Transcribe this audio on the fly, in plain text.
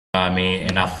I mean,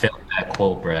 and I Mm. felt that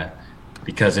quote, bruh,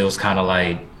 because it was kind of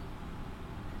like,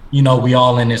 we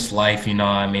all in this life, what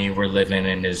I mean? We're living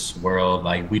in this world,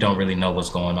 like we don't really know what's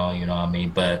going on, what I mean?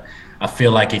 But I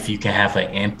feel like if you can have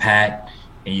an impact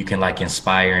and you can like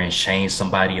inspire and change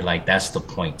somebody, like that's the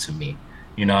point to me.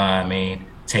 You know what I mean?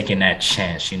 Taking that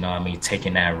chance, what I mean?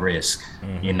 Taking that risk.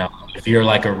 You know, if you're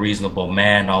like a reasonable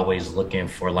man, always looking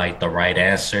for like the right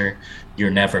answer, you're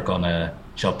never gonna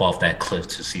jump off that cliff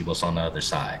to see what's on the other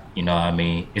side. You know what I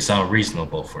mean? It's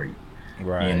unreasonable for you. You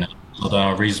Right. know, so the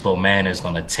unreasonable man is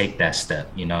going to take that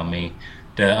step. You know what I mean?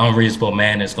 The unreasonable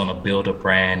man is going to build a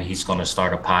brand. He's going to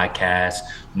start a podcast.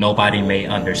 Nobody may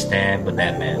understand, but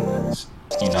that man does.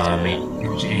 You know what I mean?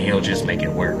 He'll just make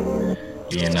it work.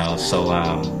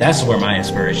 So that's where my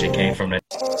inspiration came from.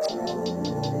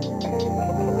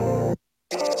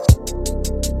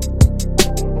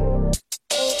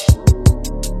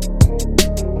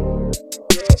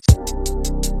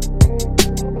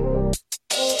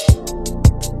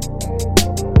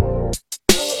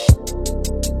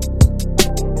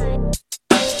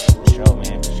 For sure,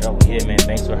 man. For sure. Yeah, man.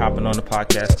 Thanks for hopping on the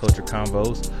podcast, Culture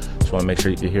Combos. Just want to make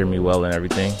sure you can hear me well and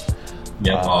everything.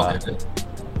 Yep, all Uh, good.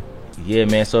 yeah,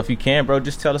 man. So if you can, bro,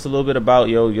 just tell us a little bit about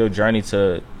your journey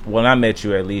to. When I met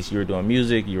you, at least you were doing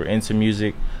music. You were into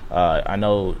music. I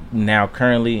know now,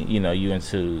 currently, you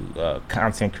into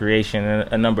content creation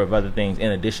and a number of other things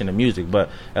in addition to music. But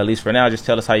at least for now, just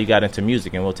tell us how you got into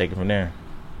music, and we'll take it from there.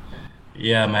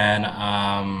 Yeah,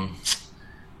 man.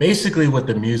 Basically with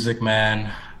the music,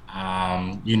 man,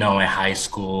 in high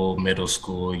school, middle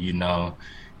school,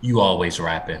 you always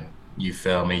rapping. You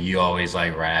feel me? You always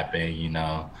like rapping,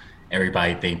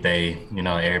 everybody think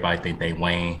they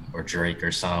Wayne or Drake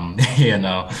or something,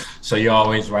 So you're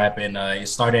always rapping. It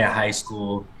started in high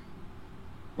school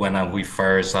when we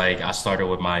first like I started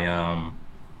with my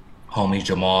homie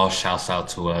Jamal. Shouts out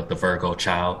to the Virgo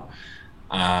child.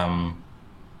 Um,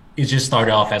 it just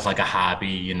started off as like a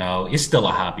hobby, It's still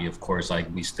a hobby, of course.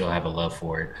 Like we still have a love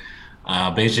for it.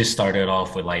 But it just started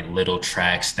off with like little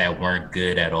tracks that weren't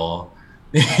good at all.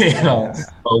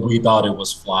 But we thought it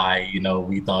was fly,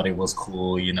 we thought it was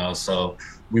cool, So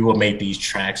we would make these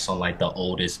tracks on like the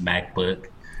oldest MacBook,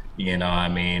 what I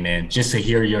mean? And just to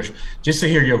hear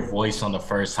your voice on the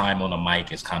first time on the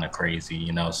mic is kind of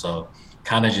crazy, So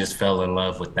kind of just fell in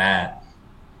love with that.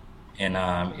 And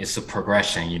it's a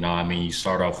progression, I mean, you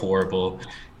start off horrible,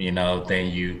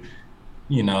 then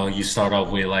you start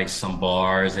off with like some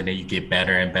bars and then you get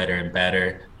better and better and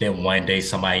better. Then one day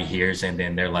somebody hears and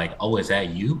then they're like, oh, is that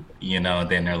you? Then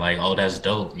they're like, oh, that's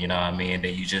dope, what I mean? And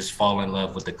then you just fall in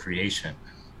love with the creation,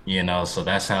 So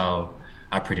that's how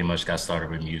I pretty much got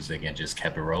started with music and just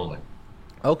kept it rolling.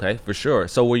 Okay, for sure.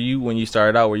 So were you, when you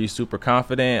started out, were you super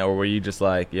confident, or were you just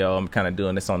like, yo, I'm kind of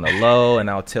doing this on the low,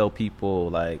 and I'll tell people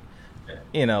like,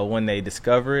 when they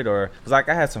discover it? Or because like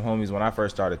I had some homies when I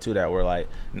first started too that were like,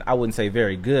 I wouldn't say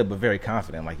very good, but very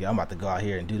confident. Like, yo, I'm about to go out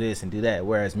here and do this and do that.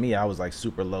 Whereas me, I was like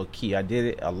super low key. I did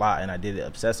it a lot and I did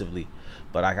it obsessively,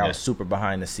 but like I Yeah. was super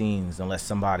behind the scenes unless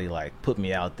somebody like put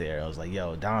me out there. I was like,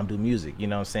 yo, Dom, do music. You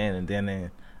know what I'm saying? And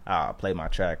then I'll play my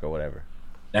track or whatever.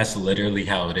 That's literally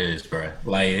how it is, bro.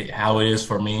 Like how it is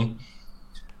for me.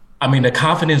 I mean, the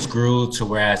confidence grew to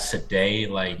whereas today,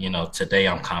 like, today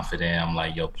I'm confident. I'm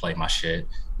like, yo, play my shit,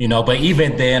 but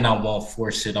even then I won't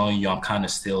force it on you. I'm kind of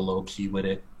still low key with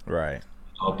it. Right.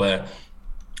 But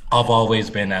I've always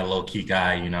been that low key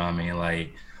guy, you know what I mean?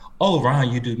 Like, oh,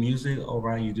 Ron, you do music? Oh,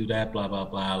 Ron, you do that, blah, blah,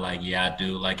 blah. Like, yeah, I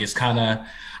do. Like, it's kind of,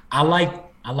 I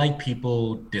like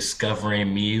people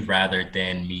discovering me rather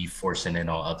than me forcing it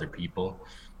on other people.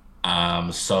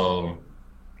 So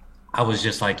I was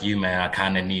just like you, man. I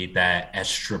kind of need that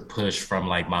extra push from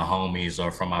like my homies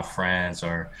or from my friends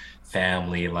or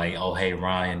family. Like, oh, hey,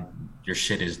 Ryan, your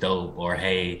shit is dope. Or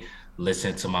hey,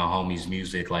 listen to my homie's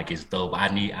music. Like, it's dope. I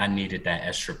needed that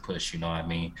extra push. You know what I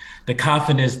mean? The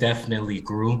confidence definitely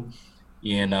grew.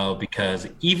 Because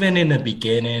even in the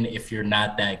beginning, if you're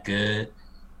not that good,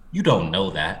 you don't know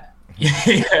that.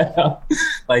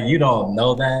 Like, you don't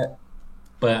know that.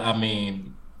 But I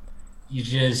mean, you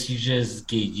just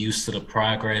get used to the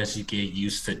progress, you get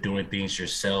used to doing things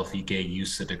yourself, you get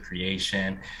used to the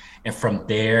creation, and from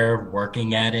there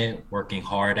working at it, working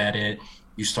hard at it,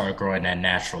 you start growing that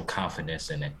natural confidence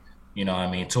in it. You know what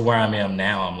I mean? To where I am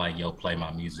now, I'm like, yo, play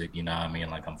my music. You know what I mean?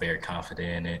 Like I'm very confident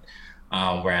in it.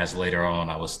 Whereas later on,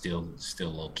 I was still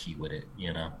low key with it.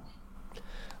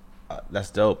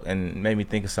 That's dope, and made me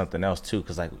think of something else too.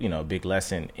 Because like a big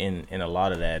lesson in a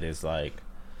lot of that is like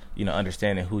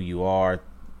understanding who you are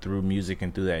through music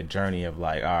and through that journey of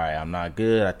like, all right, I'm not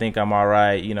good. I think I'm all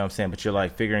right. You know what I'm saying? But you're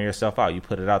like figuring yourself out. You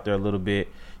put it out there a little bit.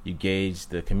 you gauge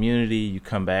the community, you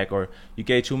come back, or you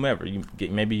gauge whomever. You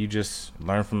get, maybe you just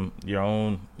learn from your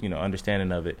own,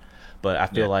 understanding of it. But I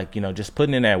feel Yeah. like, just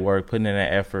putting in that work, putting in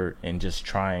that effort, and just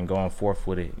trying, going forth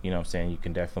with it, what I'm saying, you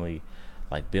can definitely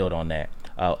like build on that.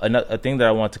 A thing that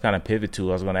I want to kind of pivot to,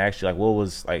 I was going to ask you, like, what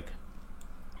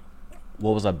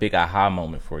was a big aha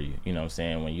moment for you? You know what I'm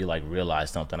saying? When you like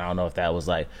realized something. I don't know if that was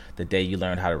like the day you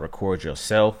learned how to record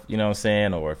yourself, you know what I'm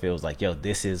saying? Or if it was like, yo,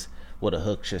 this is what a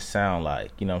hook should sound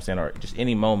like, you know what I'm saying? Or just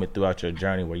any moment throughout your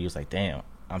journey where you was like, damn,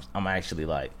 I'm actually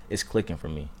like, it's clicking for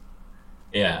me.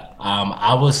 Yeah.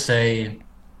 I would say,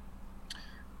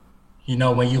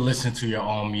 when you listen to your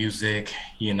own music,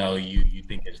 you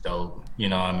think it's dope. You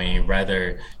know what I mean?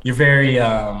 Rather, you're very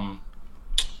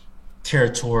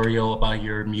territorial about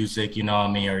your music, you know what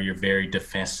I mean, or you're very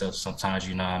defensive sometimes,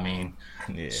 you know what I mean.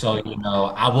 Yeah. So,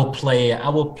 I will play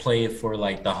it for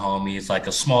like the homies, like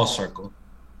a small circle,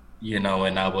 and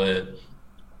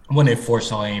wouldn't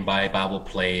force on anybody, but I will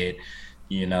play it,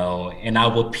 and I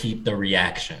will peep the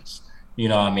reactions. You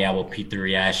know what I mean? I will peep the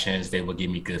reactions. They will give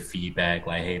me good feedback,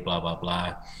 like, hey, blah, blah,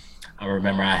 blah. I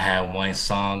remember I had one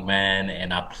song, man,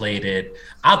 and I played it.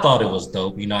 I thought it was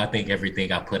dope. I think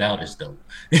everything I put out is dope.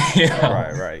 you know,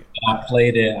 Right, right. I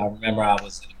played it. I remember I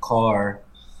was in the car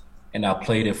and I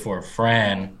played it for a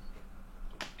friend.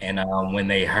 And when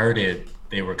they heard it,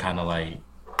 they were kind of like,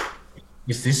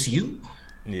 is this you?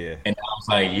 Yeah. And I was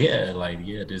like,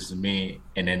 yeah, this is me.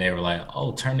 And then they were like,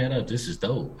 oh, turn it up. This is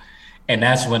dope. And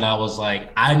that's when I was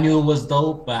like, I knew it was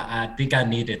dope, but I think I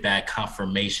needed that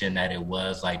confirmation that it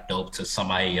was like dope to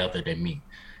somebody other than me.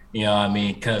 You know what I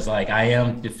mean? Because like I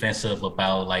am defensive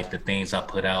about like the things I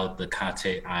put out, the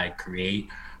content I create,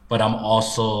 but I'm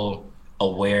also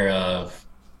aware of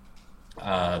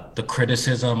the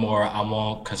criticism, or I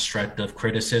want constructive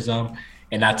criticism.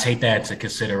 And I take that into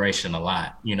consideration a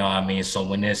lot. You know what I mean? So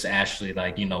when it's actually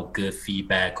like, good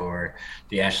feedback or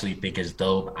they actually think it's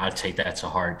dope, I take that to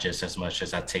heart just as much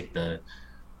as I take the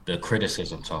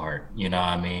criticism to heart. You know what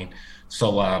I mean? So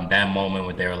that moment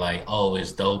when they were like, oh,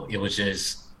 it's dope, it was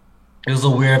a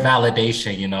weird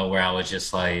validation, where I was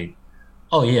just like,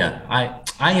 oh yeah,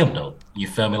 I am dope. You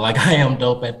feel me? Like I am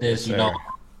dope at Yes, this, sir.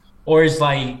 or it's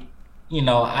like,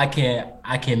 I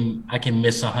can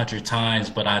miss 100 times,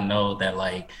 but I know that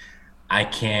like I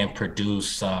can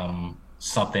produce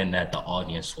something that the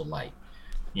audience will like.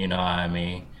 You know what I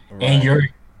mean? And Right.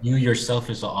 you yourself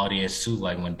is the audience too.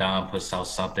 Like when Don puts out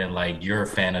something, like you're a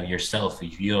fan of yourself.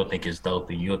 If you don't think it's dope,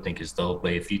 then you don't think it's dope.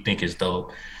 But if you think it's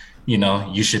dope,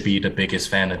 you should be the biggest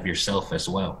fan of yourself as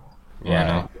well. You Right,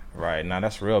 know? right. Now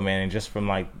that's real, man. And just from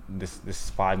like this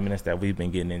 5 minutes that we've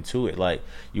been getting into it, like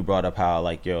you brought up how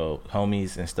like your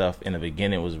homies and stuff in the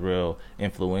beginning was real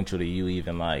influential to you,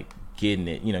 even like getting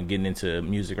it, getting into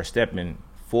music or stepping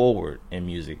forward in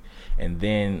music. And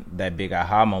then that big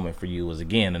aha moment for you was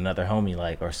again another homie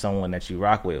like or someone that you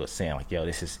rock with was saying like, yo,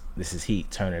 this is heat,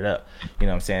 turn it up. You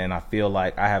know what I'm saying? And I feel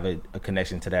like I have a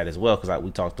connection to that as well because like we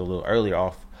talked a little earlier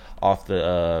off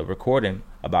the recording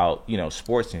about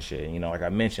sports and shit. Like I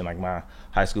mentioned, like my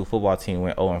high school football team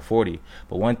went 0-40.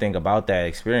 But one thing about that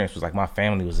experience was like my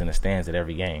family was in the stands at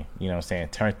every game. You know what I'm saying?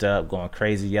 Turned up, going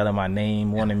crazy, yelling my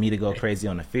name, wanting me to go crazy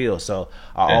on the field. So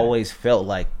I Yeah. always felt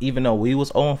like even though we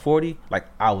was 0-40, like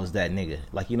I was that nigga.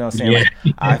 Like you know what I'm saying? Yeah. Like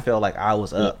I felt like I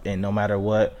was up, and no matter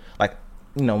what, like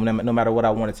no matter what I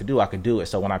wanted to do, I could do it.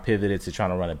 So when I pivoted to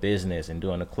trying to run a business and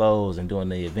doing the clothes and doing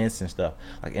the events and stuff,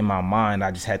 like in my mind,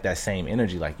 I just had that same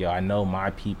energy. Like, yo, I know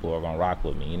my people are gonna rock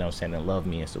with me, you know what I'm saying, and love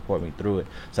me and support me through it.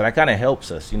 So that kind of helps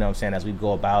us, you know what I'm saying, as we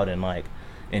go about and like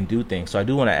and do things. So I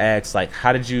do want to ask, like,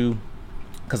 how did you?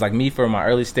 Because like me, for my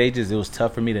early stages, it was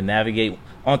tough for me to navigate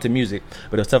onto music,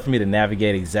 but it was tough for me to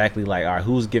navigate exactly like, all right,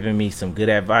 who's giving me some good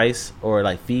advice or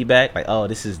like feedback, like, oh,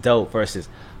 this is dope, versus,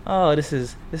 oh, this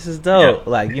is Yeah. dope,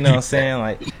 like you know what I'm saying,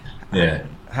 like, Yeah.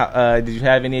 how did you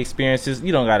have any experiences?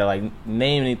 You don't gotta like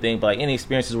name anything, but like any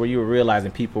experiences where you were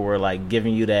realizing people were like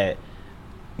giving you that,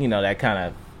 that kind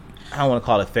of, I don't want to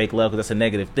call it fake love because that's a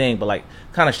negative thing, but like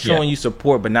kind of Yeah. showing you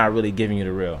support but not really giving you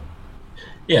the real.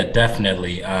 Yeah,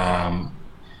 definitely.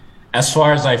 As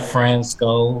far as like friends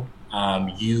go,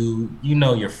 you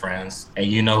know your friends, and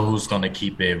you know who's gonna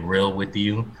keep it real with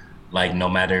you, like no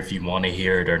matter if you want to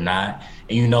hear it or not.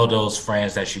 And you know those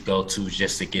friends that you go to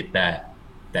just to get that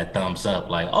thumbs up,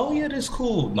 like, oh yeah, that's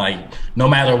cool. Like no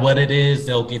matter what it is,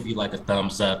 they'll give you like a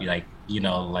thumbs up, like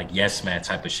like yes man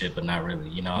type of shit, but not really.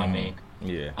 You know what I mean?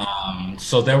 Yeah.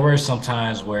 So there were some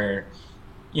times where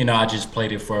I just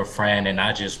played it for a friend and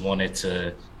I just wanted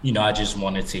to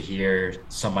hear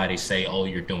somebody say, "Oh,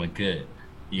 you're doing good."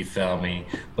 You feel me?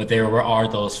 But are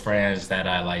those friends that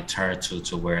I like turn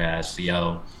to whereas,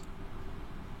 yo,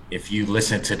 if you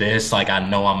listen to this, like I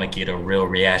know I'm gonna get a real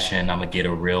reaction, I'm gonna get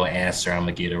a real answer, I'm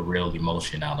gonna get a real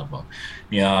emotion out of them.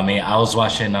 You know what I mean? I was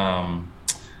watching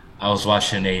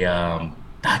a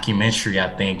documentary, I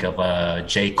think, of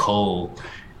J. Cole,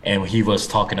 and he was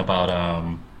talking about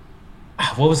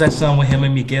what was that song with him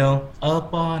and Miguel?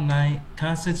 Up all night,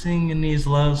 constant singing these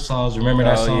love songs. Remember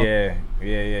that Oh song? yeah,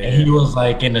 yeah, yeah, And yeah. he was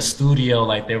like in the studio,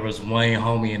 like there was one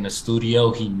homie in the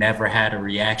studio. He never had a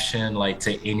reaction like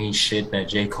to any shit that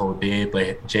J. Cole did.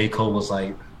 But J. Cole was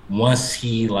like, once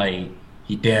he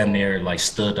damn near like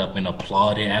stood up and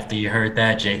applauded after he heard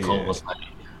that, J. Cole Yeah, was like,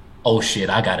 oh shit,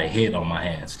 I got a hit on my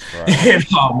hands. right. You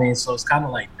know what I mean? So it's kind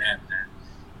of like that, man.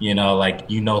 You know, like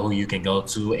you know who you can go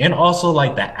to. And also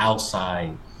like the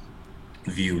outside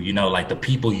view, you know, like the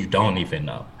people you don't even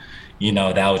know, you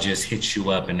know, that will just hit you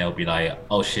up and they'll be like,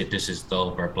 oh shit, this is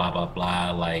dope or blah blah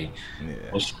blah. Like Yeah.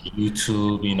 what's your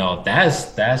YouTube, you know,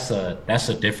 that's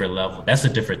a different level. That's a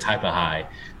different type of high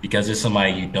because it's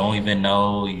somebody you don't even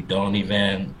know, you don't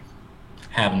even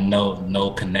have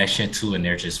no connection to, and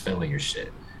they're just feeling your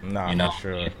shit, Nah, you for know.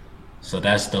 sure. So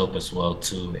that's dope as well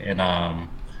too. And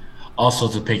also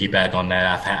to piggyback on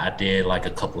that, I did like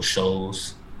a couple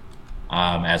shows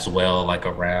as well, like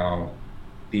around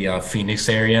the Phoenix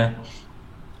area,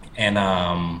 and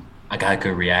I got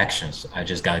good reactions. I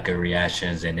just got good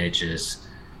reactions, and it just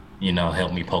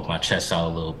helped me poke my chest out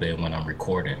a little bit when I'm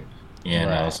recording. You know,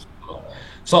 Right.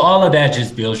 so all of that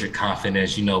just builds your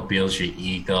confidence. You know, builds your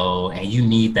ego, and you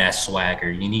need that swagger.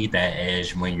 You need that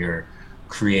edge when you're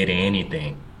creating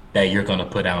anything that you're going to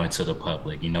put out into the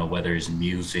public. You know, whether it's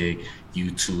music,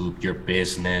 YouTube, your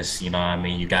business. You know what I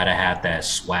mean? You got to have that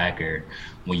swagger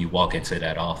when you walk into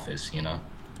that office. You know.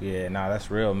 Yeah, nah,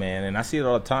 that's real, man. And I see it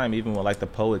all the time, even with like the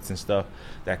poets and stuff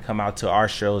that come out to our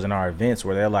shows and our events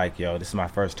where they're like, yo, this is my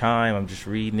first time. I'm just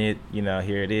reading it,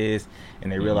 here it is.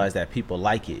 And they Mhm. realize that people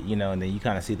like it, and then you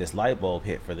kind of see this light bulb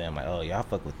hit for them. Like, oh, y'all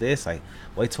fuck with this. Like,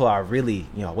 wait till I really,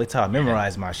 wait till I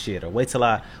memorize my shit or wait till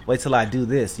I do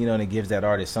this, and it gives that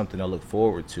artist something to look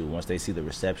forward to once they see the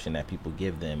reception that people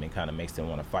give them and kind of makes them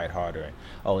want to fight harder. And,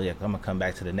 oh, yeah, I'm going to come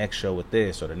back to the next show with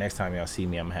this or the next time y'all see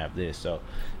me, I'm going to have this. So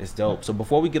it's dope. So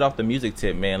before we get off the music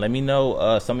tip, man, let me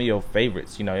know some of your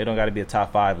favorites. It don't got to be a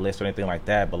top 5 list or anything like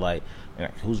that, but like,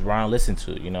 who's Ron listen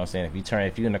to? You know what I'm saying?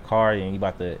 If you're in the car and you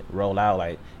about to roll out,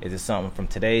 like, is it something from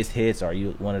today's hits? Or are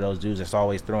you one of those dudes that's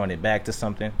always throwing it back to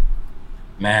something?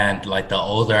 Man, like the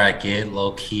older I get,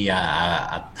 low key,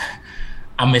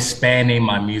 I'm expanding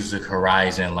my music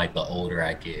horizon. Like the older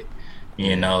I get,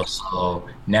 Yeah, So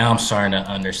now I'm starting to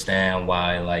understand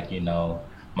why, like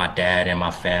my dad and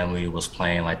my family was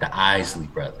playing like the Isley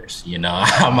Brothers. yeah,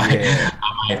 I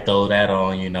might throw that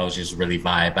on. Just really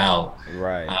vibe out.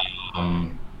 right,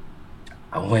 Um,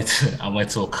 I went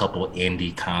to a couple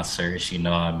indie concerts, you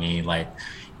know what I mean? Like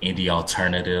indie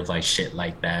alternative, like shit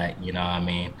like that, you know what I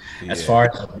mean? As yeah,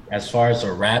 far as far as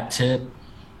a rap tip,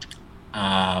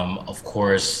 of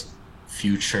course,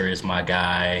 Future is my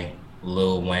guy,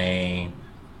 Lil Wayne.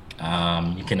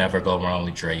 You can never go wrong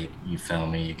with Drake, you feel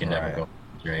me? You can never go right, wrong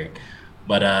with Drake.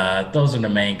 But those are the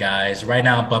main guys. Right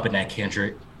now I'm bumping that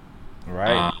Kendrick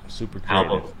right. um Super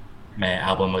creative, album, man,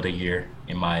 album of the year,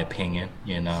 in my opinion,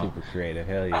 super creative.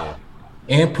 Hell yeah.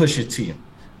 and Pusha T.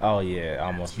 Oh yeah,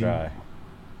 almost dry.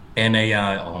 And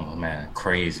oh man,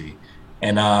 crazy.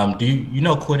 And do you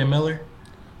know Quentin Miller?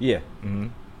 Yeah. Hmm.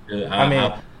 Uh, I mean,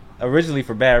 I, originally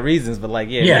for bad reasons, but like,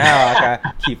 yeah, now I yeah,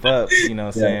 gotta keep up. You know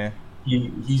what I'm yeah. saying?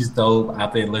 He's dope.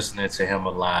 I've been listening to him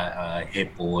a lot.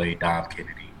 Hit Boy, Dom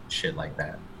Kennedy, shit like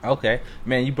that. Okay,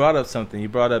 man, you brought up something. You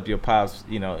brought up your pops,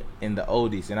 in the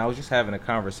oldies, and I was just having a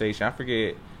conversation. I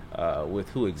forget with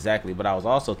who exactly, but I was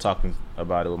also talking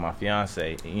about it with my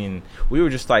fiance, and we were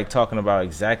just like talking about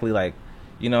exactly like,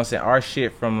 what I'm saying, our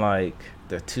shit from like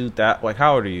the 2000. Like,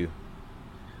 how old are you?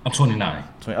 I'm 29.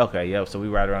 20, okay, yep. So we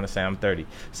right around the same. I'm 30.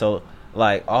 So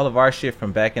like all of our shit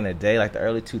from back in the day, like the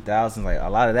early 2000s, like a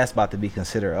lot of that's about to be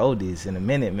considered oldies in a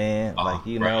minute, man. Oh, Like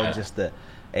right. just the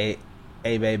a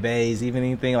babies, even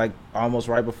anything like almost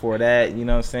right before that. You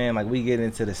know what I'm saying? Like we get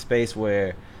into the space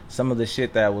where some of the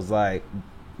shit that was like,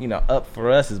 up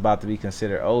for us is about to be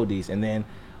considered oldies. And then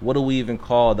what do we even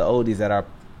call the oldies that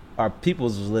our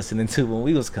peoples was listening to when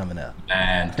we was coming up?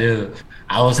 Man, dude,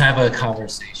 I was having a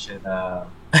conversation. I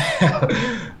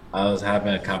was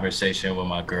having a conversation with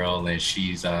my girl, and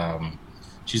she's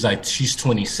like she's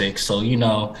 26,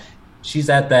 so she's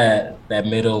at that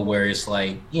middle where it's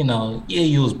like yeah,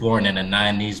 you was born in the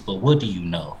 90s, but what do you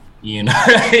know? Yeah.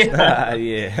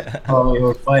 So it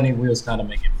was funny. We was kind of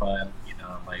making fun,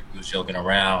 like we was joking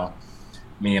around,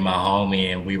 me and my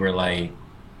homie, and we were like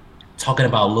talking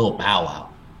about Lil Bow Wow,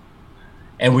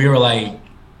 and we were like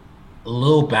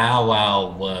Lil Bow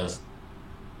Wow was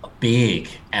big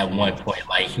at one Huge, point.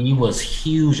 Like he was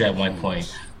huge at one point.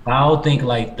 huge. But I don't think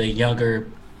like the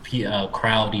younger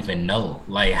crowd even know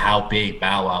like how big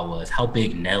Bow Wow was, how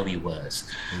big Nelly was.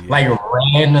 Like Yeah,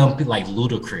 random, like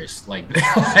Ludacris, like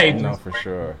like no, just for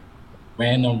sure.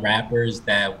 random rappers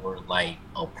that were like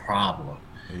a problem.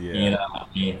 You Yeah, know what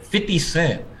I mean? 50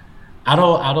 Cent. I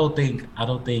don't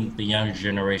think the younger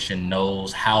generation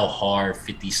knows how hard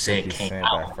 50 Cent 50 came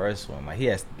Cent, that out. first one, like he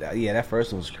has, yeah, that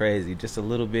first one was crazy. Just a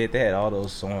little bit. They had all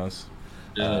those songs,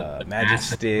 The Magic massacre.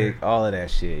 Stick, all of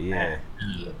that shit. Yeah,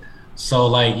 Yeah. So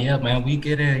like, yeah, man, we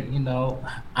get it, you know,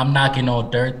 I'm knocking on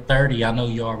dirt 30. I know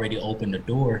you already opened the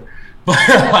door.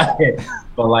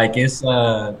 But like it's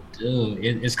dude,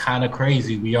 it's kind of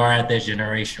crazy. We are at that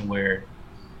generation where,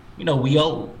 you know, we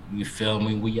owe, you feel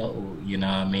me? We owe, you know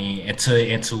what I mean? And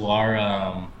to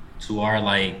our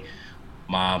like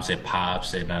moms and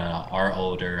pops and our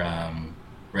older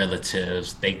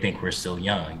relatives, they think we're still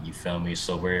young, you feel me?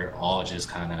 So we're all just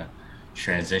kind of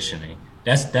transitioning.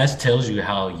 That's tells you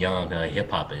how young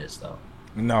hip hop is, though.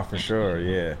 no, for You sure. know,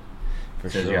 Yeah, for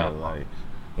tells you sure. how Like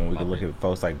when we could pop look is. at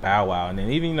folks like Bow Wow, and then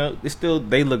even it's still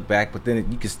they look back, but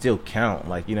then you can still count.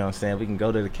 Like you know what I'm saying, we can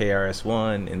go to the KRS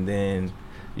One, and then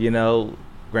you know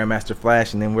Grandmaster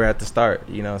Flash, and then we're at the start.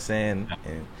 You know what I'm saying,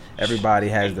 and everybody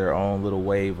has their own little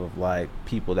wave of like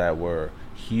people that were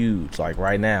huge. Like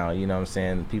right now, you know what I'm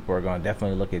saying, people are gonna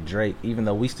definitely look at Drake, even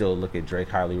though we still look at Drake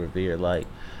highly revered. Like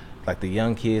the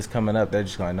young kids coming up, they're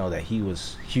just gonna know that he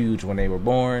was huge when they were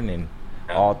born and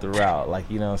Yeah, all throughout. Like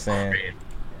you know what I'm saying. crazy,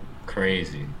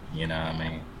 crazy. You know what I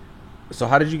mean? So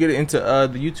how did you get into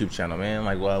the YouTube channel, man?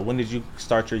 Like, when did you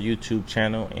start your YouTube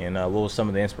channel, and what was some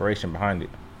of the inspiration behind it?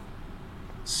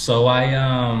 So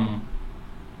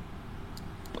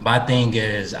my thing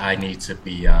is I need to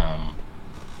be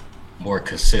more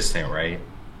consistent, right?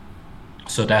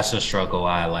 So that's a struggle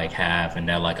I like have and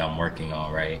that like I'm working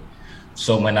on, right?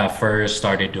 So when I first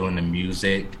started doing the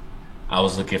music, I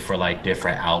was looking for like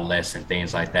different outlets and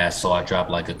things like that. So I dropped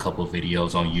like a couple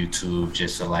videos on YouTube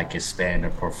just to like expand the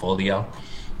portfolio.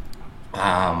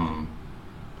 Um,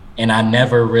 and I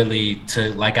never really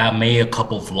took like I made a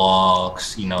couple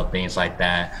vlogs, you know, things like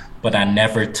that, but I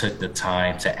never took the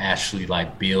time to actually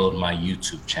like build my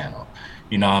YouTube channel.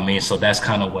 You know what I mean? So that's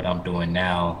kind of what I'm doing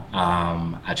now.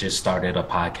 I just started a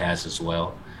podcast as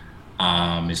well.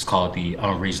 It's called The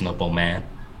Unreasonable Man.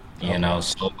 You Okay. know,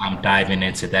 so I'm diving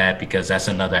into that because that's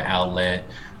another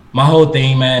outlet. My whole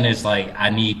thing, man, is like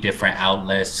I need different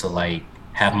outlets to like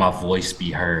have my voice be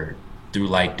heard through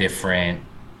like different,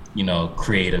 you know,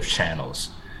 creative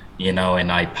channels. You know, and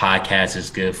like podcast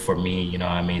is good for me, you know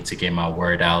what I mean, to get my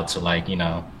word out to like, you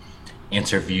know,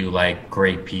 interview like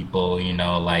great people, you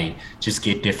know, like just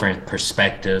get different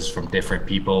perspectives from different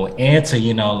people and to,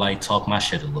 you know, like talk my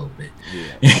shit a little bit.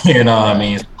 Yeah. You know what I Right.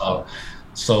 mean?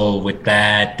 So with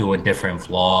that, doing different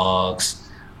vlogs,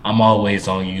 I'm always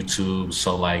on YouTube.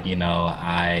 So like, you know,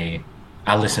 I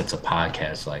listen to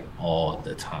podcasts like all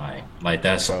the time. Like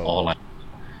that's So all I,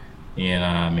 you know what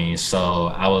I mean? So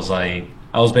I was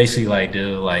basically like,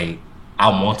 dude, like I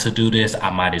want to do this, I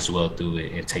might as well do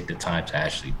it and take the time to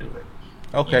actually do it.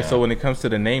 You okay. know? So when it comes to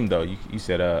the name, though, you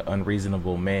said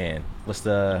unreasonable man. What's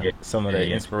the Yeah, some of yeah, the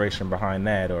yeah. inspiration behind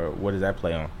that, or what does that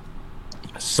play on?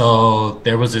 So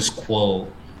there was this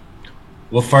quote.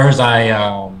 Well, first I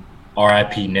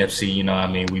RIP Nipsey, you know what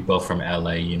I mean? We both from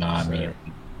LA, you know what I mean? Sir.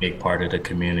 Big part of the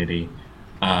community.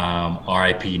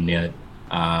 RIP Nip.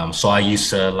 So I used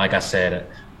to, like I said,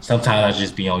 sometimes I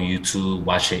just be on YouTube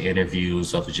watching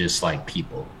interviews of just like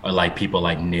people or like people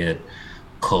like Nip,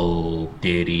 Cole,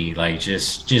 Diddy, like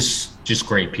just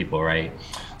great people, right?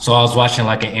 So I was watching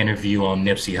like an interview on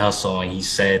Nipsey Hussle and he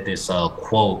said this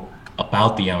quote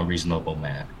about the unreasonable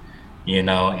man, you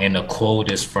know, and the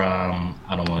quote is from,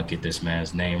 I don't want to get this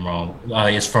man's name wrong.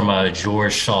 It's from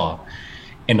George Shaw.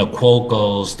 And the quote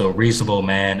goes, the reasonable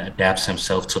man adapts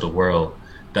himself to the world.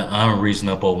 The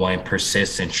unreasonable one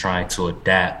persists in trying to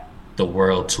adapt the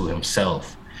world to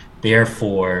himself.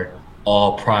 Therefore,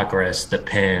 all progress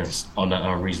depends on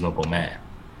the unreasonable man.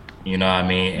 You know what I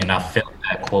mean? And I Hmm. felt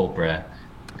that quote, bruh,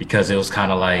 because it was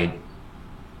kind of like,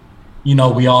 you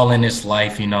know, we all in this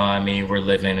life, you know what I mean? We're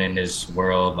living in this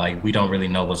world, like we don't really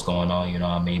know what's going on, you know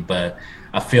what I mean? But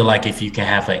I feel like if you can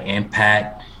have an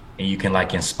impact and you can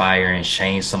like inspire and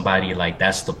change somebody, like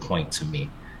that's the point to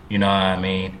me. You know what I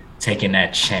mean? Taking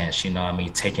that chance, you know what I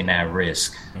mean? Taking that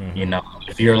risk. You Hmm. know,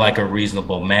 if you're like a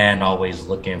reasonable man, always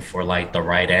looking for like the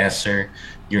right answer,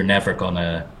 you're never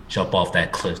gonna jump off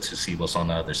that cliff to see what's on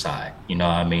the other side. You know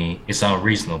what I mean? It's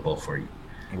unreasonable for you.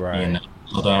 You Right. know,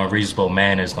 so the unreasonable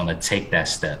man is going to take that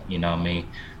step, you know what I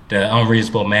mean? The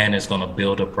Unreasonable Man is going to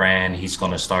build a brand. He's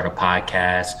going to start a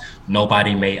podcast.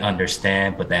 Nobody may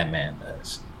understand, but that man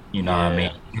does. You know what I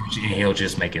mean? Yeah. He'll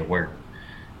just make it work.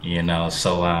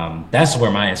 So that's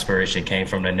where my inspiration came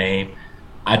from. The name,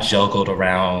 I juggled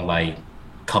around like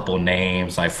a couple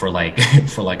names like for like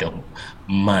for like a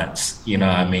months. You know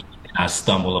what I Hmm. mean? I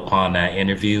stumbled upon that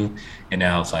interview, and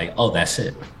then I was like, oh, that's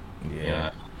it. Yeah.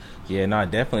 Yeah, Yeah, no,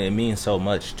 definitely. It means so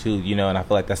much too, and I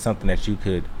feel like that's something that you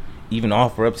could even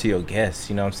offer up to your guests,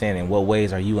 you know what I'm saying? In what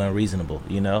ways are you unreasonable,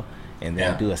 And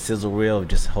then yeah, do a sizzle reel of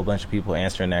just a whole bunch of people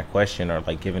answering that question or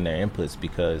like giving their inputs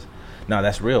because no,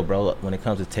 that's real, bro. When it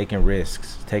comes to taking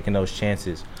risks, taking those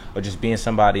chances, or just being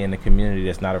somebody in the community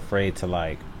that's not afraid to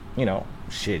like,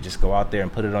 shit, just go out there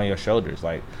and put it on your shoulders.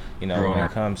 Like, when bro.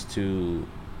 it comes to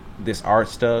this art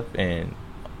stuff and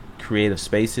creative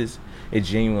spaces, it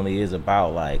genuinely is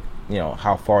about like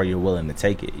how far you're willing to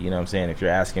take it. You know what I'm saying? If you're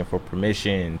asking for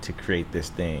permission to create this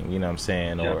thing, you know what I'm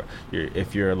saying, Yeah, or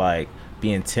if you're like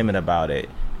being timid about it,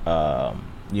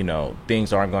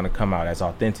 things aren't going to come out as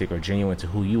authentic or genuine to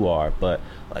who you are. But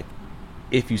like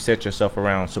if you set yourself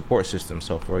around support systems.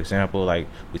 So, for example, like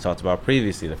we talked about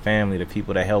previously, the family, the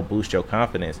people that help boost your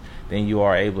confidence, then you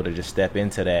are able to just step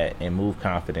into that and move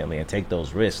confidently and take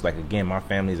those risks. Like, again, my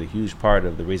family is a huge part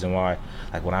of the reason why,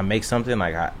 like, when I make something,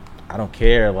 like, I don't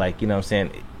care, like, what I'm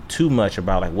saying, too much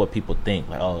about, like, what people think.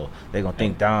 Like, oh, they're going to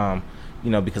think Dom,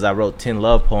 because I wrote 10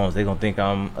 love poems, they're going to think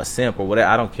I'm a simp or whatever.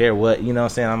 I don't care what, what I'm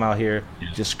saying. I'm out here yeah,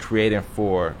 just creating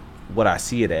for what I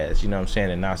see it as, what I'm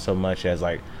saying, and not so much as,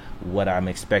 like, what I'm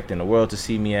expecting the world to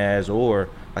see me as, or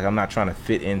like I'm not trying to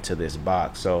fit into this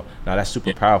box. So now that's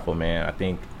super yeah. powerful, man. I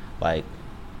think like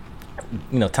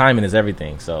timing is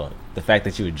everything. So the fact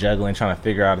that you were juggling, trying to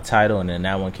figure out a title, and then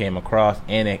that one came across,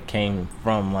 and it came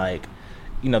from like,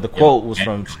 the quote was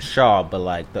from Shaw, but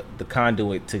like the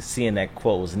conduit to seeing that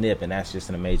quote was Nip, and that's just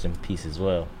an amazing piece as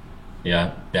well.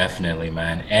 Yeah, definitely,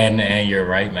 man. And you're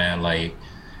right, man. Like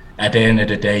at the end of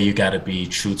the day, you got to be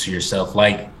true to yourself.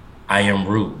 Like I am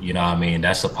Root, you know what I mean?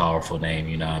 That's a powerful name,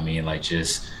 you know what I mean? Like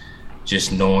just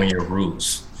knowing your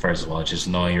roots, first of all, just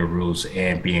knowing your roots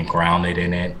and being grounded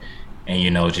in it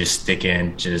and just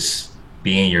sticking, just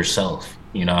being yourself.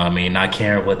 You know what I mean? Not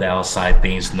caring what the outside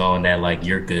thinks, knowing that like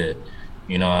you're good.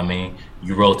 You know what I mean?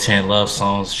 You wrote 10 love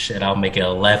songs, shit, I'll make it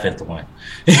 11th one.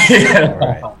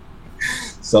 Right.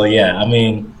 So yeah, I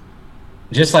mean,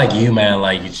 just like you, man,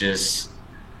 like you just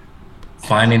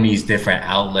finding these different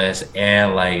outlets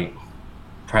and like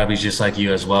probably just like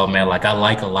you as well, man. Like I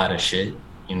like a lot of shit,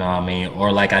 you know what I mean?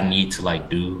 Or like I need to like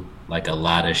do like a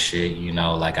lot of shit,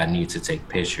 like I need to take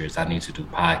pictures, I need to do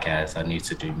podcasts, I need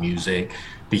to do music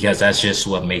because that's just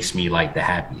what makes me like the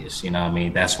happiest, you know what I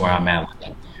mean? That's where I'm Mm, at.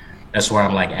 That's where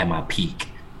I'm like at my peak,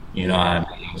 you know what yeah. I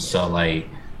mean? So like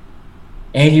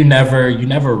and you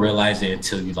never realize it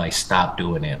until you like stop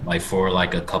doing it. Like for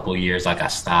like a couple of years, like I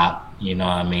stopped, you know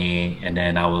what I mean? And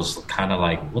then I was kind of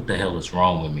like, what the hell is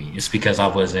wrong with me? It's because I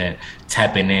wasn't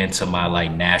tapping into my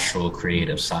like natural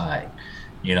creative side.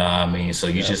 You know what I mean? So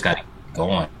you Yep. just gotta keep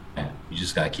going. You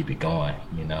just gotta keep it going.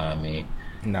 You know what I mean?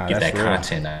 Nah, Get that's that real.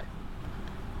 content out.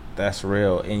 That's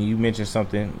real. And you mentioned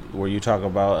something where you talk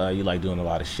about you like doing a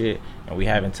lot of shit, and we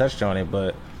haven't touched on it,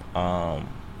 but um,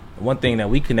 one thing that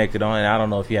we connected on, and I don't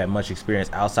know if you had much experience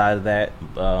outside of that,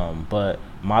 but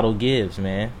Model Gibbs,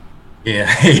 man. Yeah,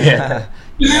 yeah,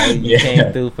 You came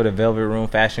yeah. through for the Velvet Room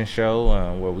fashion show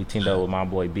where we teamed up with my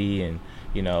boy B and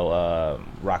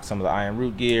rocked some of the Iron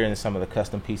Root gear and some of the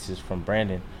custom pieces from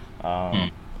Brandon. Hmm.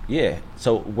 Um, yeah.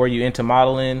 So were you into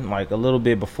modeling like a little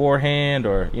bit beforehand,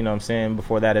 or what I'm saying,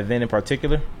 before that event in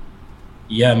particular?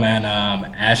 Yeah, man.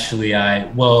 Actually,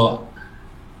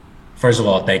 first of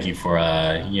all, thank you for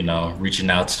reaching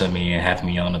out to me and having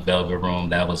me on the Velvet Room.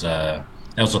 That was a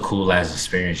cool ass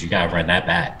experience. You gotta run that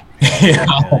back. Hell You yeah,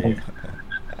 hell know? yeah.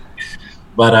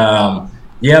 But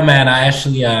yeah, man, I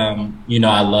actually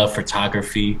I love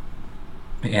photography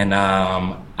and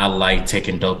I like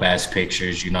taking dope ass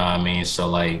pictures, you know what I mean? So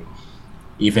like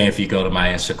even if you go to my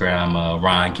Instagram,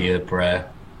 Ron Gibb, bruh,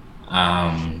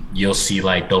 you'll see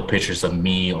like dope pictures of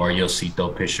me or you'll see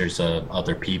dope pictures of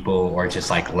other people or just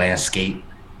like landscape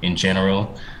in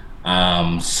general.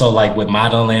 So like with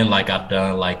modeling, like I've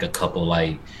done like a couple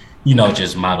like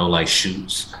just model like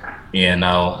shoots, you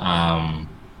know.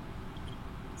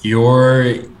 your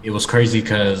it was crazy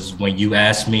because when you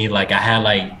asked me, like I had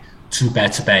like two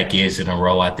back-to-back gigs in a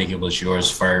row. I think it was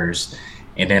yours first,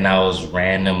 and then I was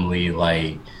randomly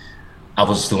like I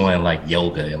was doing like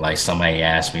yoga, and like somebody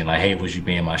asked me like, "Hey, would you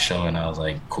be in my show?" And I was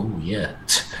like, "Cool, yeah."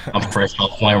 I'm fresh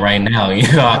off point right now. I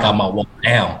got my walk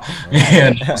down.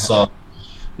 Right. So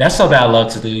that's something I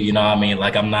love to do. You know what I mean?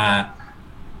 Like I'm not.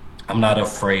 I'm not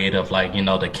afraid of like,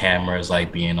 the cameras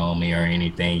like being on me or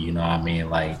anything, you know what I mean?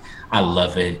 Like I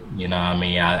love it, you know what I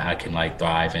mean? I can like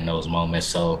thrive in those moments.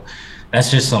 So that's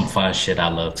just some fun shit I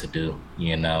love to do,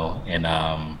 and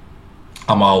I'm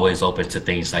always open to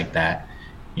things like that.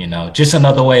 Just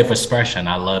another way of expression.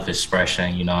 I love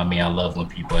expression, you know what I mean? I love when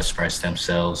people express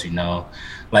themselves,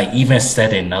 like even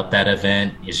setting up that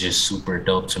event is just super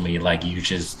dope to me. Like you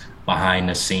just behind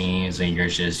the scenes and you're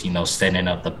just, setting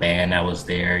up the band that was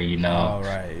there, All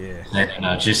right,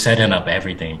 yeah. just setting up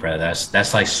everything, bro.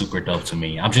 That's like super dope to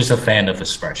me. I'm just a fan of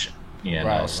expression,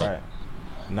 Right, so right.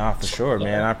 Nah, for sure,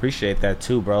 man. I appreciate that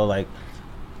too, bro. Like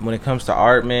when it comes to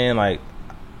art, man, like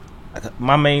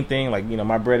my main thing, like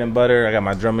my bread and butter. I got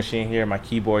my drum machine here, my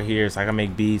keyboard here. It's like I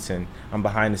make beats and I'm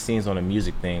behind the scenes on the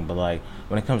music thing. But like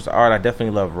when it comes to art, I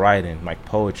definitely love writing, like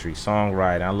poetry,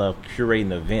 songwriting. I love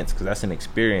curating events because that's an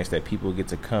experience that people get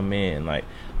to come in. Like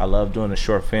I love doing the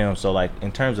short film. So like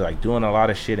in terms of like doing a lot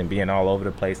of shit and being all over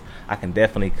the place, I can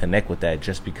definitely connect with that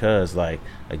just because like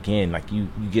again, like you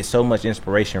get so much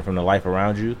inspiration from the life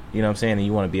around you. You know what I'm saying? And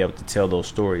you want to be able to tell those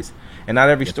stories. And not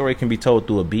every story can be told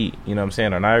through a beat, you know what I'm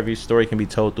saying? Or not every story can be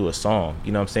told through a song,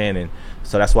 you know what I'm saying? And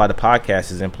so that's why the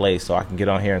podcast is in place, so I can get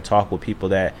on here and talk with people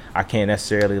that I can't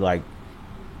necessarily like,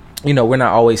 we're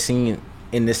not always seen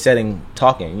in this setting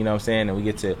talking, you know what I'm saying? And we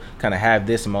get to kind of have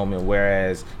this moment,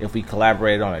 whereas if we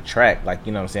collaborated on a track, like,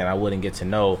 you know what I'm saying, I wouldn't get to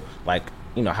know like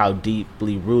how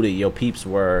deeply rooted your peeps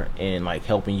were in like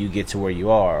helping you get to where you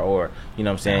are, or you know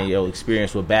what I'm saying, your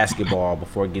experience with basketball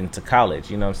before getting to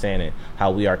college, you know what I'm saying, and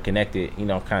how we are connected,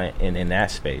 kind of in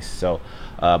that space. So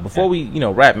before we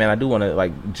wrap, man, I do want to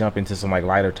like jump into some like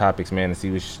lighter topics, man, and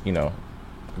see which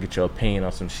get your opinion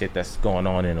on some shit that's going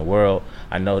on in the world.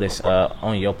 I noticed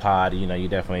on your pod, you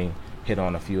definitely hit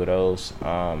on a few of those.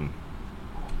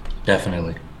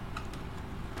 definitely.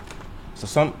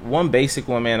 So one basic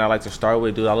one, man, I like to start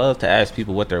with, dude. I love to ask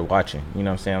people what they're watching. You know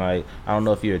what I'm saying? Like, I don't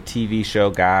know if you're a TV show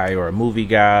guy or a movie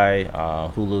guy,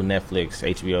 Hulu, Netflix,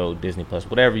 HBO, Disney Plus,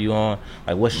 whatever you on.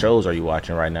 Like, what shows are you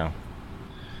watching right now?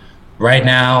 Right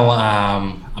now,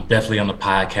 I'm definitely on the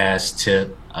podcast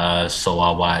tip. So I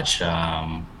watch,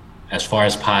 as far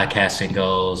as podcasting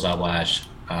goes, I watch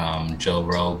Joe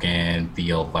Rogan,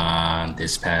 Theo Vaughn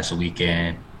this past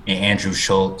weekend, and Andrew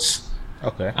Schultz.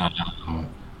 Okay.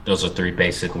 Those are three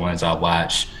basic ones I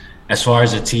watch. As far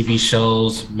as the TV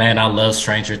shows, man, I love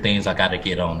Stranger Things. I got to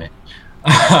get on it.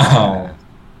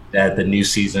 That the new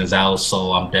season's out,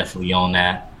 so I'm definitely on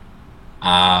that.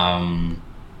 And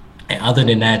other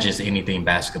than that, just anything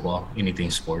basketball, anything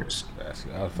sports. That's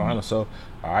final. So,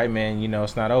 all right, man.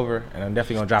 It's not over, and I'm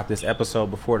definitely gonna drop this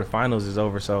episode before the finals is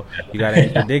over. So, you got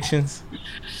any predictions?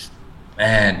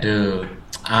 Man, dude,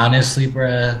 honestly,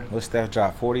 bruh, What Steph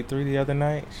dropped 43 the other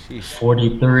night? Sheesh.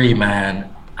 43, man.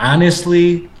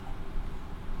 Honestly,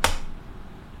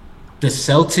 the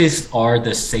Celtics are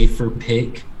the safer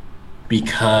pick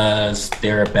because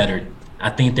I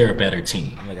think they're a better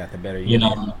team. They got the better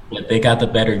unit. But they got the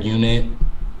better unit.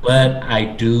 But I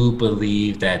do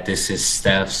believe that this is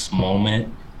Steph's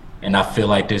moment. And I feel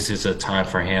like this is a time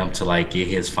for him to like get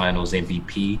his finals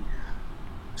MVP.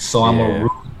 So I'm Yeah. a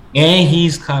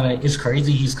and it's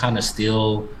crazy, he's kind of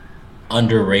still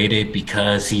underrated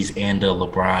because he's in the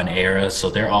LeBron era. So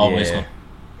they're always Yeah. going to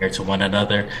compare to one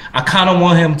another. I kind of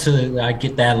want him to like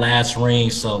get that last ring.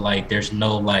 So like, there's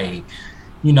no like,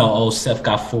 oh, Steph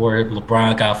got four,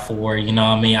 LeBron got four. You know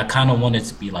what I mean? I kind of want it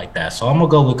to be like that. So I'm gonna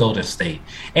go with Golden State,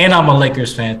 and I'm a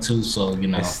Lakers fan too. So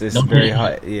It's no very big-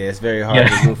 hard. Yeah, it's very hard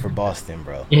Yeah. to root for Boston,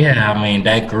 bro. Yeah, I mean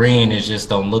that green is just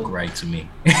don't look right to me.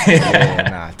 Yeah,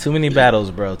 nah, too many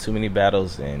battles, bro. Too many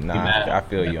battles, and nah, battles. I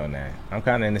feel you on that. I'm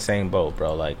kind of in the same boat,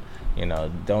 bro. Like,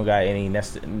 don't got any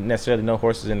necessarily no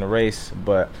horses in the race,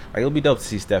 but like it'll be dope to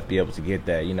see Steph be able to get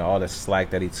that. All the slack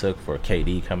that he took for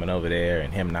KD coming over there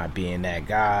and him not being that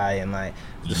guy, and like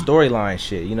the storyline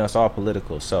shit. It's all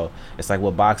political, so it's like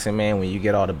with boxing, man. When you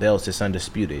get all the belts, it's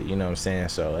undisputed. You know what I'm saying?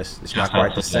 So it's not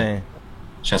quite the same.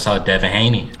 Shouts out Devin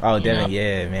Haney. Oh, you Devin, know?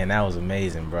 yeah, man, that was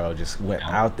amazing, bro. Just went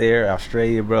Yeah. out there,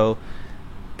 Australia, bro.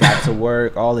 Got to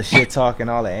work, all the shit talking,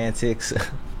 all the antics.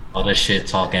 All the shit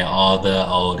talking, all the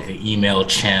old email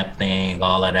champ thing,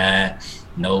 all of that.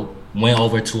 Nope. Went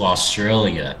over to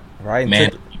Australia. Right, and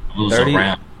Man, took moves 30.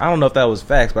 around. I don't know if that was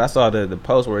facts, but I saw the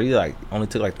post where he like only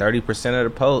took like 30%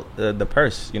 of the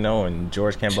purse, and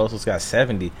George Kambosos got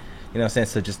 70. You know what I'm saying?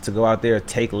 So just to go out there,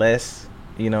 take less,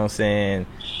 you know what I'm saying,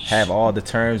 have all the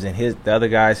terms in the other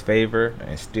guy's favor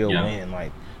and still Yeah. win.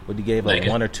 Like, what he gave like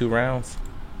Legacy. 1 or 2 rounds?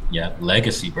 Yeah,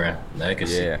 legacy, bruh.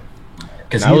 Legacy. Yeah.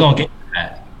 Because Now- he's gonna get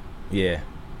that. Yeah.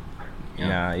 Yeah.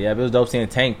 Nah, yeah, but it was dope seeing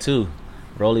Tank too.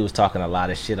 Broly was talking a lot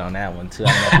of shit on that one too.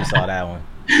 I don't know if you saw that one.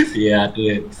 Yeah, I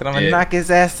did. He said, "I'm gonna knock his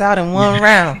ass out in one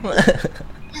round."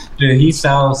 Dude, he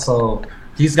sounds so.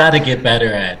 He's got to get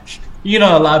better at. You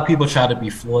know, a lot of people try to be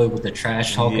Floyd with the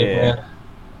trash talking, Yeah. man,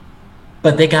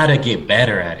 but they got to get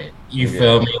better at it. You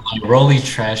feel me? Like Rolly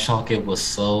trash talking was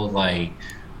so like.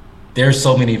 There's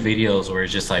so many videos where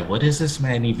it's just like, what is this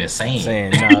man even saying?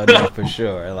 Saying no, for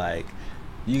sure. Like,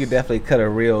 you could definitely cut a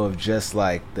reel of just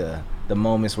like the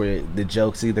moments where the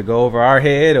jokes either go over our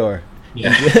head or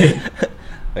Yeah. or He just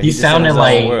in his sounded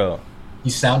own world. he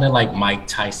sounded like Mike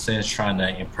Tyson trying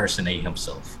to impersonate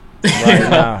himself. Right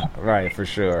now, right, for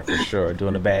sure,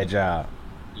 doing a bad job.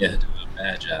 Yeah, doing a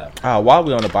bad job. While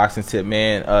we on the boxing tip,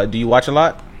 man, do you watch a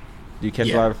lot? Do you catch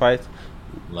a lot of fights?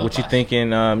 Love What you boxing.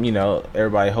 thinking? You know,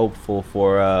 everybody hopeful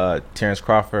for Terrence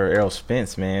Crawford, Errol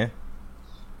Spence, man.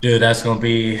 Dude, that's gonna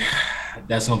be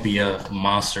a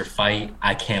monster fight.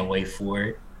 I can't wait for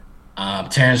it.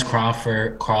 Terrence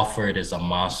Crawford is a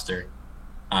monster.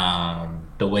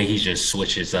 The way he just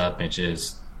switches up and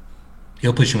just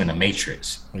he'll put you in the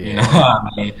matrix. You know what I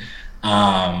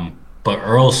mean? But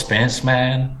Earl Spence,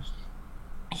 man,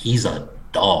 he's a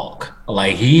dog.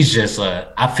 Like he's just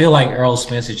I feel like Earl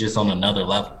Spence is just on another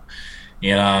level.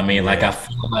 You know what I mean? Like I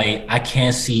feel like I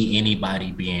can't see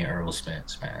anybody being Earl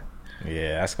Spence, man.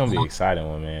 Yeah, that's gonna be an exciting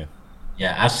one, man.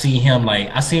 Yeah, I see him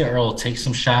I see Earl take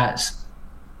some shots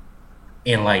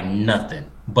and like nothing,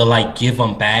 but like give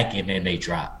them back and then they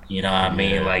drop. You know what I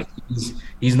mean? Like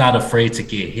he's not afraid to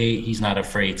get hit. He's not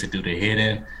afraid to do the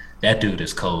hitting. That dude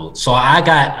is cold. So I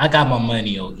got my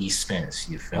money on East Spence.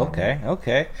 You feel me?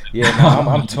 Okay. Yeah, no,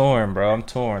 I'm torn, bro. I'm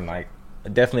torn. Like,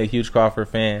 definitely a huge Crawford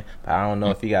fan, but I don't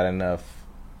know if he got enough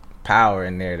power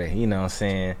in there to, you know what I'm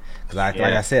saying? Because like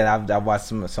I said, I've watched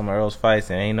some of Earl's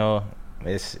fights, and ain't no,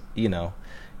 it's, you know,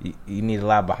 you need a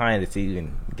lot behind it to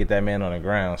even get that man on the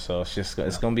ground. So it's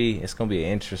gonna be an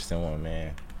interesting one,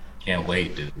 man. Can't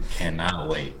wait, dude. Cannot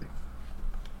wait.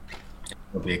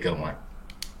 It'll be a good one.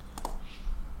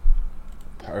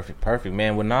 Perfect,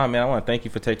 man. Well, nah, man, I want to thank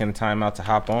you for taking the time out to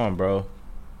hop on, bro.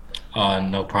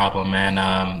 No problem,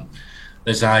 man.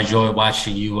 Listen, I enjoy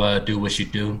watching you do what you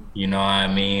do. You know what I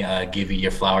mean? Give you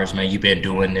your flowers, man. You've been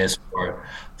doing this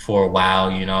for a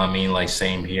while, you know what I mean? Like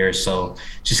same here. So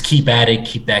just keep at it,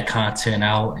 keep that content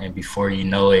out, and before you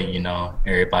know it, you know,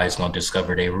 everybody's gonna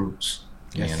discover their roots.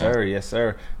 Yes,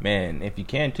 sir. Man, if you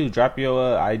can too, drop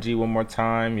your IG one more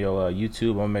time, your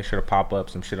YouTube. I'm gonna make sure to pop up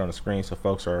some shit on the screen so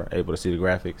folks are able to see the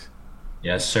graphics.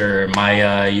 Yes, sir.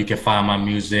 My you can find my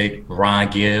music, Ron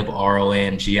Gibb,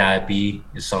 RONGIB.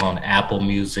 It's on Apple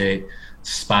Music,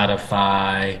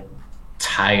 Spotify,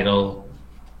 Tidal,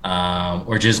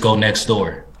 or just go next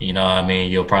door. You know what I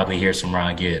mean? You'll probably hear some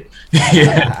Ron Gibb.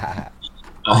 The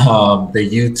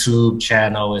YouTube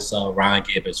channel is Ron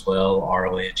Gibb as well,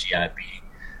 RONGIB.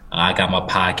 I got my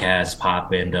podcast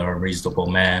popping, The Unreasonable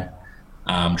Man,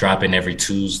 dropping every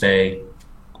Tuesday.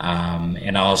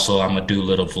 And also I'm gonna do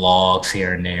little vlogs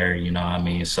here and there, you know what I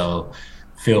mean? So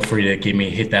feel free to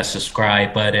hit that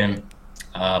subscribe button,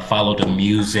 follow the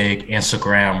music,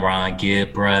 Instagram, Ron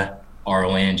Gibb,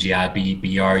 RONGIBBRUH.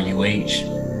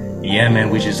 Yeah, man,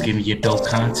 we just giving you dope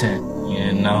content,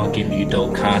 you know, giving you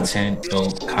dope content,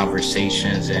 dope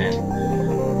conversations,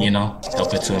 and, you know,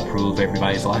 helping to improve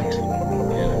everybody's life.